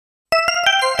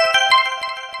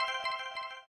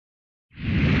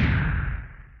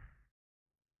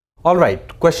All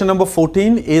right, question number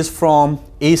 14 is from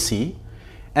AC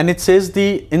and it says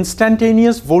the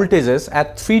instantaneous voltages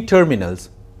at 3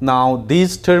 terminals. Now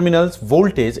these terminals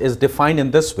voltage is defined in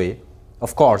this way,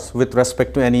 of course with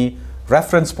respect to any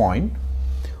reference point.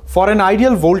 For an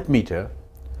ideal voltmeter,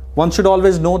 one should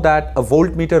always know that a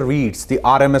voltmeter reads the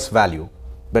RMS value,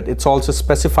 but it's also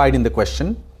specified in the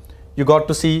question. You got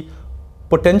to see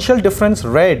potential difference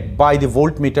read by the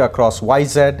voltmeter across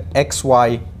YZ,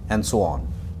 XY and so on.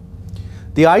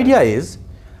 The idea is,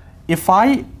 if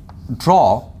I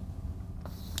draw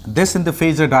this in the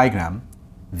phasor diagram,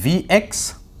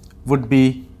 Vx would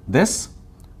be this,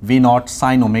 V0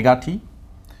 sine omega t.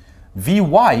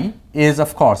 Vy is,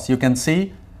 of course, you can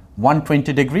see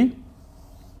 120 degree.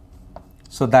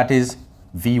 So that is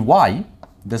Vy,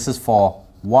 this is for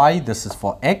Y, this is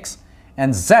for X,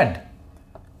 and Z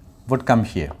would come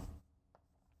here.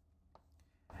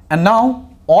 And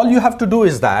now all you have to do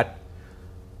is that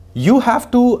you have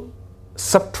to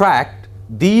subtract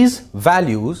these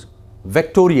values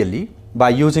vectorially by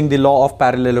using the law of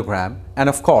parallelogram and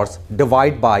of course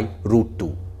divide by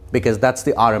 √2 because that's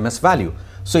the RMS value.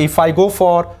 So if I go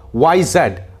for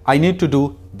YZ, I need to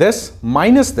do this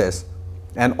minus this,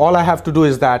 and all I have to do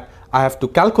is that I have to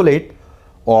calculate,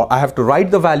 or I have to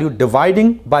write the value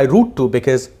dividing by √2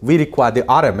 because we require the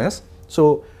RMS.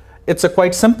 So it's a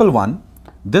quite simple one.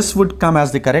 This would come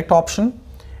as the correct option.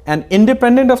 And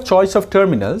independent of choice of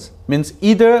terminals means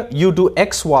either you do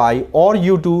XY or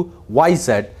you do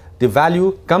YZ, the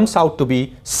value comes out to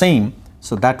be same.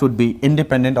 So that would be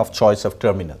independent of choice of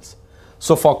terminals.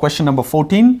 So for question number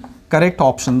 14, correct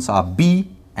options are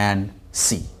B and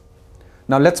C.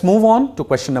 Now let's move on to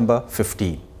question number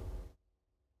 15.